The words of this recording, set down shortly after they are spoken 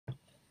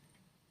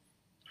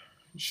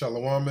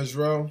Shalawam,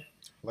 Israel.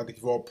 I'd like to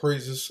give all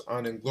praises,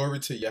 honor, and glory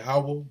to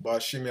YAHAWAH,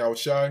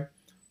 YAHAWASHI.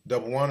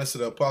 Double honor to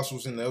the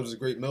apostles and the elders of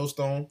Great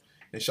Millstone.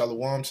 And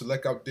Shalawam to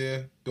Lek out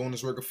there doing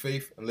this work of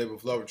faith and live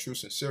with love and true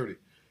sincerity.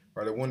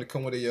 Right, I wanted to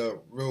come with a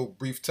real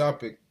brief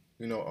topic.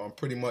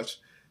 Pretty much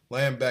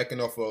backing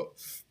off of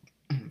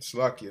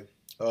Slovakia,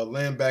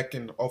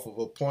 backing off of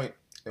a point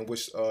in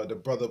which the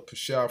brother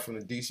Pashar from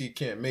the DC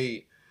camp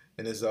made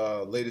in his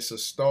latest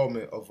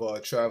installment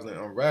of Traveling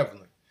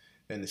Unraveling.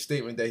 And the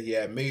statement that he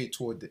had made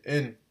toward the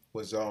end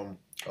was,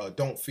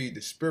 don't feed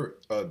the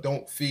spirit,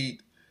 don't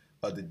feed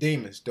the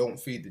demons, don't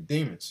feed the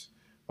demons.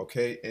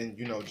 Okay, and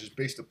just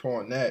based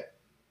upon that,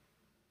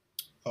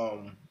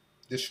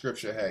 this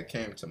scripture had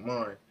came to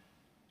mind,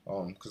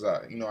 because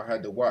I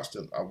had to watch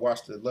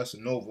the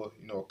lesson over,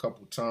 a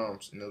couple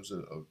times, and it was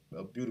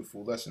a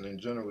beautiful lesson in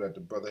general that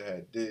the brother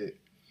had did.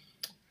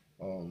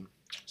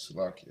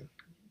 Slovakia,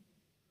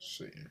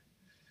 see.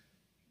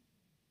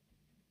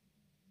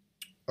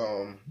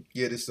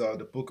 This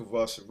the book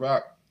of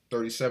Sirach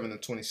 37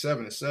 and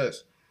 27. It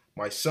says,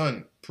 "My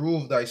son,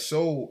 prove thy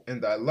soul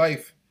and thy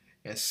life,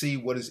 and see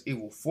what is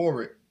evil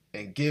for it,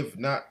 and give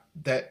not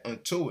that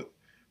unto it."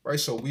 Right.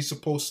 So we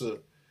supposed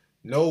to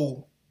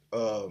know,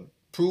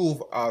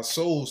 prove our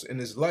souls in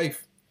His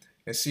life,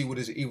 and see what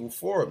is evil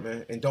for it,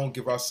 man, and don't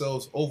give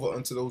ourselves over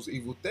unto those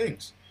evil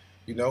things.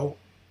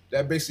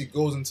 That basically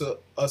goes into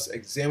us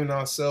examining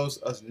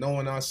ourselves, us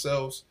knowing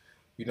ourselves.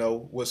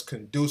 What's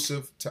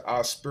conducive to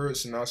our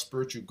spirits and our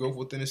spiritual growth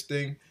within this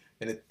thing,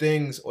 and the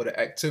things or the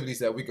activities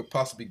that we could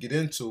possibly get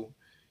into,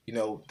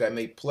 that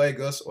may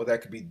plague us or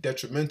that could be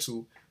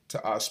detrimental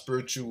to our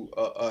spiritual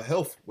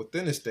health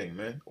within this thing,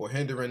 man, or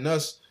hindering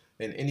us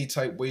in any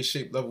type, way,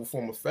 shape, level,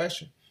 form, or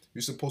fashion.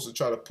 You're supposed to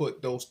try to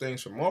put those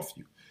things from off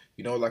you.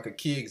 Like a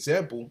key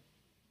example,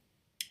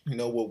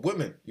 with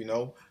women,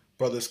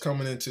 brothers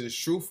coming into this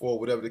truth or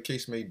whatever the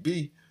case may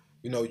be,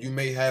 you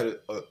may have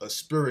a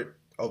spirit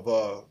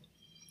of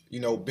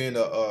being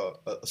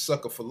a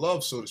sucker for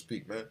love, so to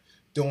speak, man,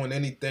 doing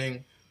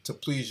anything to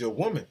please your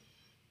woman.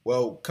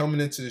 Well, coming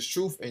into this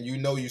truth and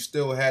you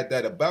still had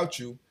that about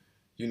you,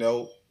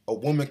 a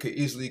woman could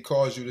easily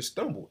cause you to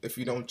stumble if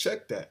you don't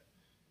check that.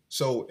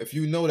 So if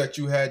you know that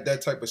you had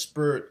that type of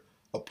spirit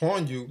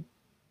upon you,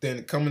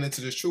 then coming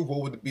into this truth,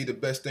 what would be the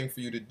best thing for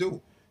you to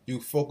do?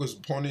 You focus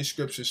upon these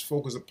scriptures,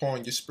 focus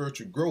upon your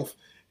spiritual growth,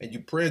 and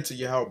you pray to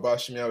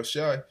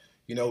YAHAWAH,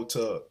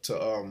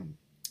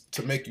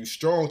 to make you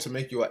strong, to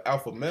make you an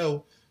alpha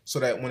male, so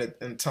that when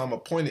in time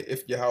appointed,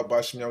 if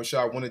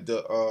YAHAWAH wanted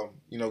to,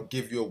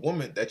 give you a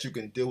woman, that you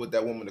can deal with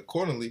that woman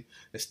accordingly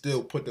and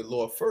still put the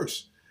Lord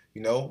first,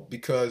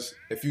 because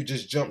if you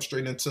just jump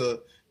straight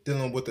into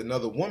dealing with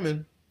another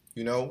woman,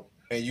 and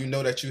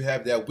that you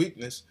have that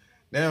weakness,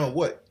 now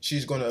what?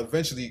 She's going to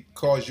eventually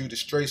cause you to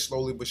stray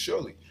slowly but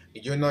surely.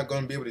 And you're not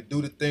going to be able to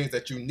do the things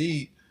that you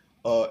need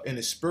in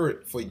the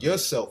spirit for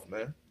yourself,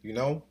 man,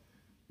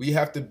 We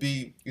have to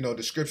be,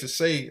 the scriptures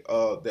say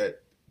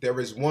that there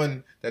is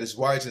one that is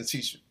wise and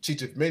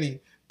teacheth many,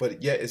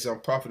 but yet is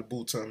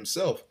unprofitable to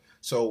himself.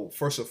 So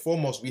first and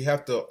foremost, we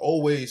have to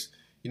always,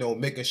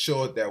 making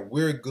sure that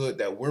we're good,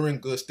 that we're in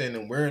good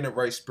standing, we're in the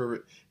right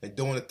spirit, and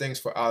doing the things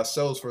for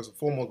ourselves first and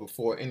foremost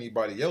before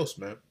anybody else,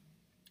 man.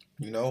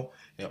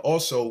 And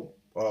also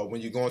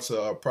when you go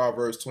into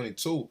Proverbs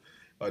 22,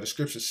 the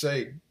scriptures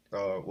say,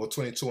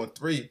 22 and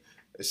 3,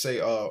 it say,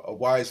 a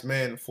wise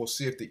man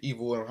foreseeth the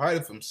evil and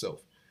hideth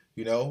himself.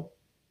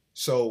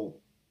 So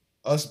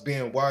us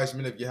being wise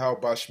men of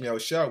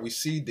YAHAWAH, we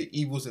see the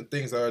evils and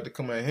things that are to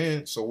come at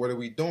hand. So what are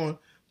we doing?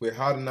 We're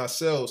hiding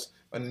ourselves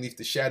underneath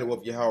the shadow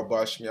of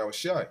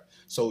YAHAWAH.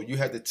 So you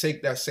have to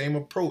take that same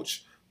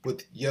approach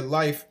with your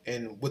life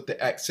and with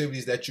the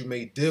activities that you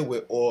may deal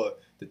with, or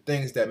the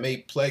things that may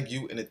plague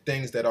you and the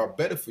things that are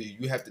better for you.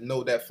 You have to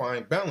know that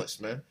fine balance,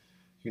 man.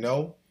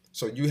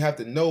 So you have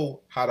to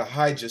know how to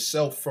hide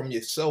yourself from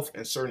yourself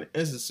in certain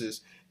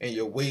instances and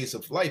your ways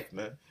of life,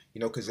 man.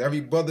 Because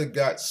every brother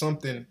got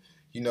something,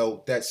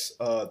 that's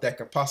that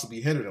can possibly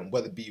hinder them,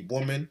 whether it be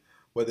woman,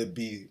 whether it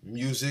be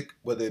music,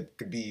 whether it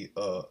could be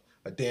a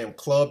damn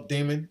club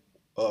demon,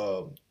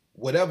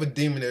 whatever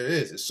demon there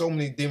is. There's so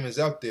many demons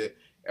out there.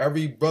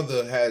 Every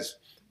brother has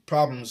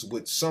problems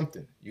with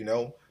something,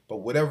 but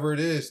whatever it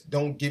is,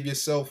 don't give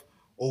yourself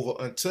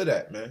over unto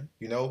that, man,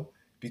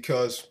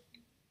 because,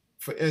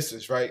 for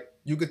instance, right,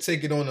 you could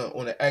take it on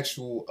an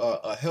actual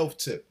a health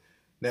tip.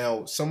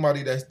 Now,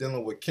 somebody that's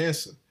dealing with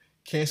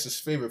cancer's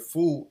favorite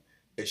food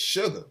is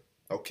sugar,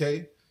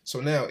 okay? So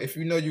now, if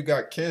you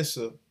got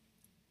cancer,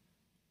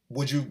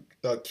 would you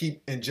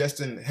keep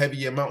ingesting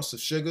heavy amounts of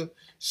sugar,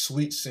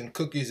 sweets and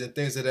cookies and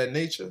things of that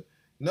nature?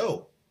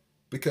 No,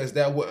 because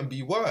that wouldn't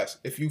be wise.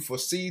 If you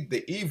foresee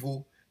the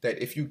evil,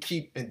 that if you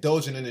keep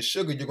indulging in the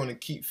sugar, you're going to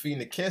keep feeding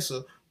the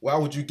cancer, why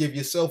would you give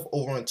yourself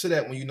over unto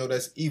that when you know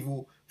that's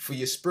evil for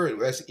your spirit?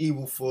 That's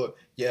evil for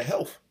your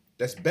health.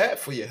 That's bad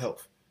for your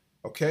health,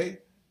 okay?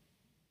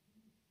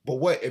 But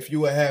what if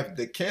you have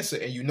the cancer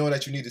and you know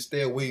that you need to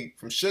stay away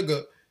from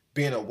sugar,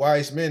 being a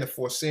wise man and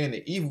foreseeing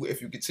the evil,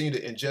 if you continue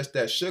to ingest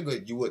that sugar,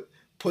 you would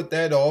put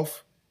that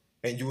off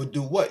And you would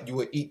do what? You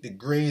would eat the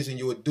greens, and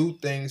you would do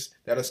things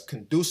that is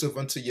conducive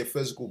unto your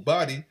physical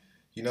body,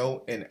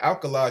 and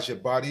alkalize your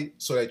body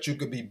so that you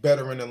could be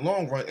better in the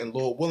long run. And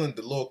Lord willing,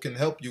 the Lord can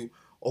help you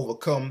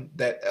overcome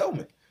that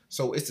ailment.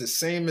 So it's the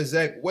same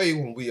exact way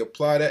when we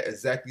apply that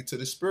exactly to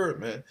the spirit,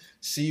 man.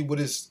 See what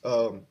is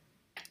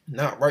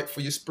not right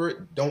for your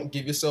spirit. Don't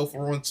give yourself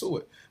on to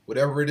it.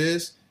 Whatever it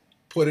is,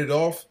 put it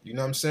off. You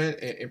know what I'm saying?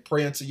 And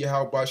pray unto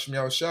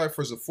YAHAWASHI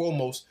first and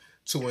foremost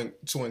to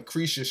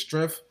increase your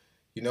strength,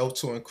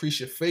 to increase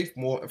your faith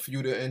more, and for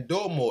you to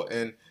endure more,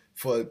 and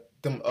for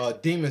them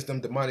demons, them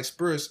demonic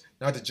spirits,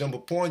 not to jump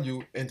upon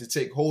you and to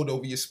take hold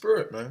over your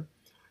spirit, man.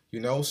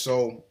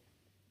 So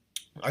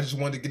I just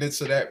wanted to get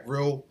into that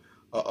real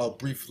a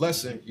brief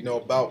lesson,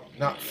 about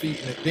not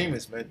feeding the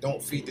demons, man.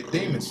 Don't feed the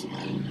demons,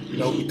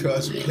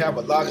 because we have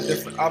a lot of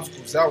different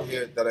obstacles out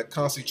here that are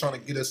constantly trying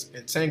to get us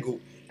entangled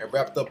and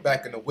wrapped up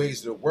back in the ways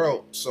of the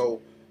world.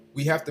 So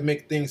we have to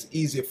make things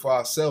easier for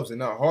ourselves and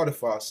not harder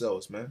for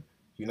ourselves, man.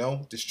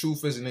 This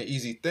truth isn't an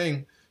easy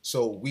thing.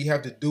 So we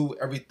have to do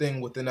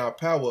everything within our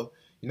power,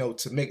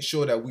 to make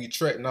sure that we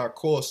tread our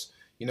course,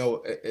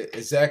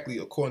 exactly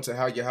according to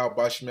how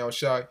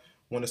YAHAWASHI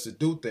want us to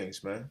do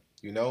things, man.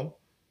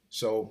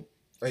 So,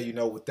 hey,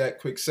 with that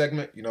quick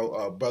segment,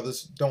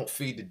 brothers, don't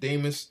feed the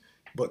demons,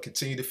 but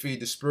continue to feed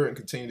the spirit and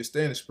continue to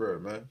stay in the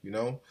spirit, man.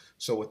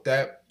 So with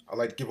that, I'd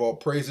like to give all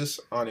praises,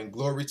 honor, and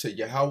glory to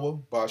Yahweh,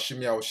 Ba'ashim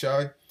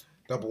Yahushai.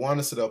 Double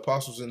honors to the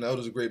apostles and the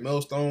elders of Great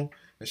Millstone,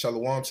 and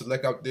Shalawam to the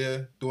elect out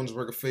there doing his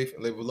work of faith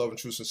and live with love and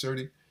true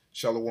sincerity.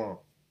 Shalawam.